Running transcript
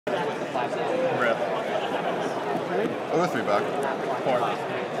Rip. I'll go 3 back. 4.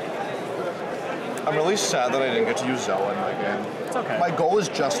 I'm really sad that I didn't get to use Zoa in my game. It's okay. My goal is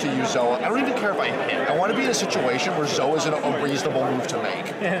just to use Zoa. I don't even care if I hit. I want to be in a situation where Zoa is a reasonable move to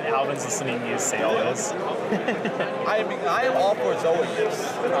make. Alvin's listening to you say all this. I mean, I am all for Zoa use.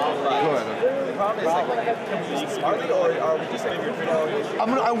 Good. The problem is, like, can we use it smartly, or are we just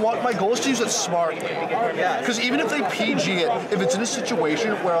like, my goal is to use it smartly. Yeah. Because even if they PG it, if it's in a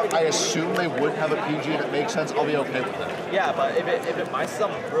situation where I assume they would have a PG and it makes sense, I'll be okay with it. Yeah, but if it might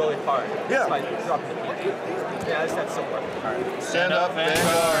sum really hard, yeah. Like, yeah, that's so hard. Alright. Stand up,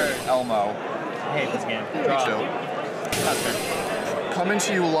 Vanguard. Elmo. I hate this game. Me too. Coming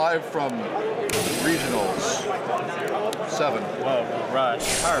to you live from Regionals. 7. Whoa,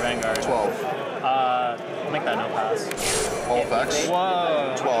 Rush. Power Vanguard. 12. I'll make that no pass. All effects.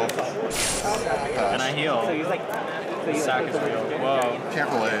 Whoa. 12. Pass. And I heal. So he's like, Sack is real. Whoa. Can't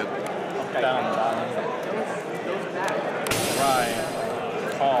relate. Down on the bottom. Right.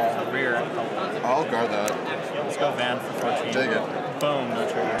 Call. Rear. I'll guard that. Let's go Van for 14. Take it. Boom. No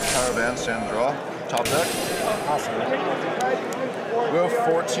trigger. Power Van, stand draw. Top deck. Awesome. We have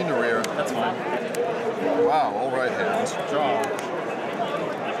 14 to rear. That's fine. Wow, all right hands. Draw.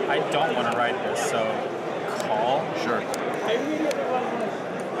 I don't want to ride this, so call. Sure.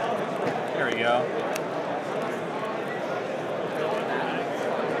 Here we go.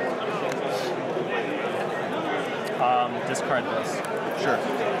 Discard this. Sure.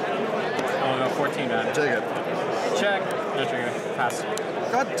 I'll go 14 man. Take it. Check. No trigger. Pass.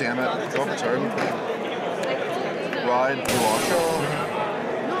 God damn it. Draw for turn. Ride.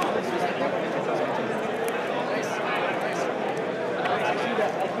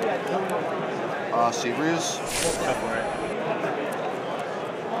 Ahsha. Sea Breeze. Go for it.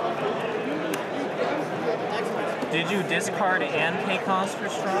 Did you discard and pay cost for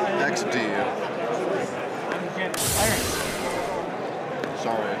stride? XD.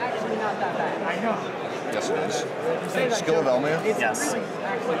 Sorry. actually not that bad. I know. Yes, it is. Skill of Elmi? Yes.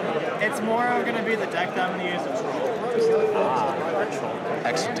 It's more going to be the deck that I'm going to use.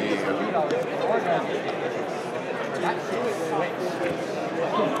 XD.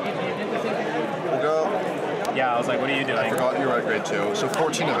 We'll go. Yeah, I was like, what are you doing? I forgot you were at grade 2. So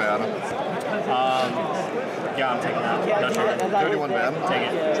 14 to Van. Yeah, I'm taking that. No trigger. 31 Van.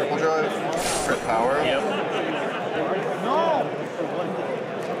 Take it. Triple drive. Crit power. Yep.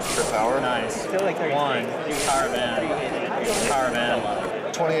 Crit power. Nice. 1. Power Van. Power Van.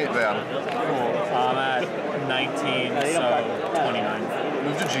 28 Van. Cool. I'm at 19, so 29.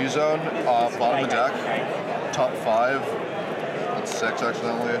 Move to G zone. Bottom of the deck. Top 5. That's 6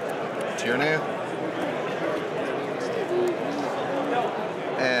 accidentally. Tyranny.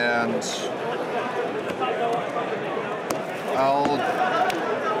 And I'll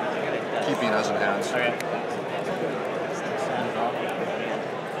keep Inez in hand. Okay.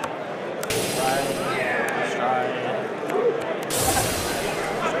 Stride.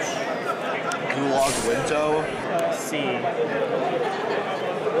 Gulag Window. C.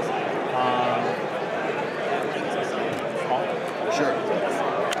 Sure.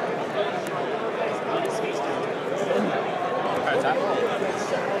 Alright, tap.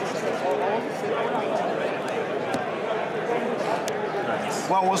 Nice.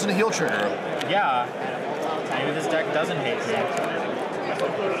 Wow, it wasn't a heal trigger. Yeah. Maybe this deck doesn't hate me.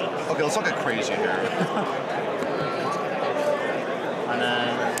 Okay, let's not get crazy here. And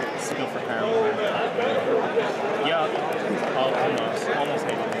then skill for paramount. Yup. Oh, almost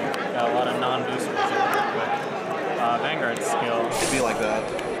hated me. Got a lot of non-boosters. Vanguard skill. It'd be like that.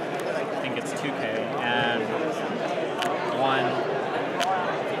 I think it's 2k and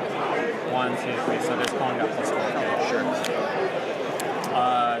 1, 2, 3. So this one got plus 4k. Sure.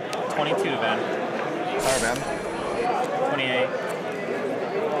 22 to Van. Power Van. 28.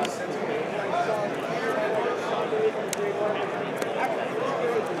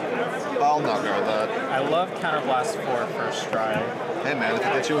 I'll not guard that. I love Counterblast 4 for stride. Hey man, if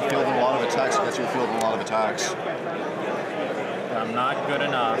it gets you a field and a lot of attacks, it gets you a field and a lot of attacks. But I'm not good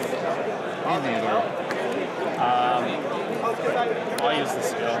enough. Me neither. I'll use the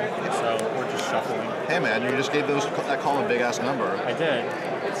skill, so we're just shuffling. Hey man, you just gave that column a big ass number. I did.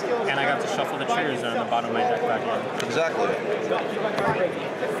 And I got to shuffle the triggers on the bottom of my deck back in. Exactly.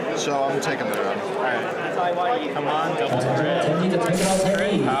 So I'm taking the run. Alright. Come on, double crit.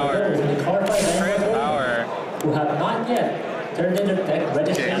 Crit power. Crit power. Who have not yet turned in their deck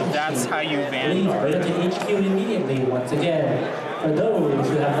registration. And that's how you Please Vanguard. ready to HQ immediately once again. For those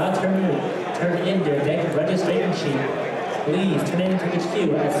who have not turned in their deck registration sheet, please turn into HQ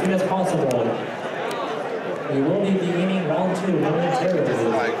as soon as possible. We will be beginning round 2 momentarily.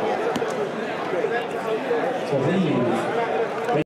 Alright, cool. So please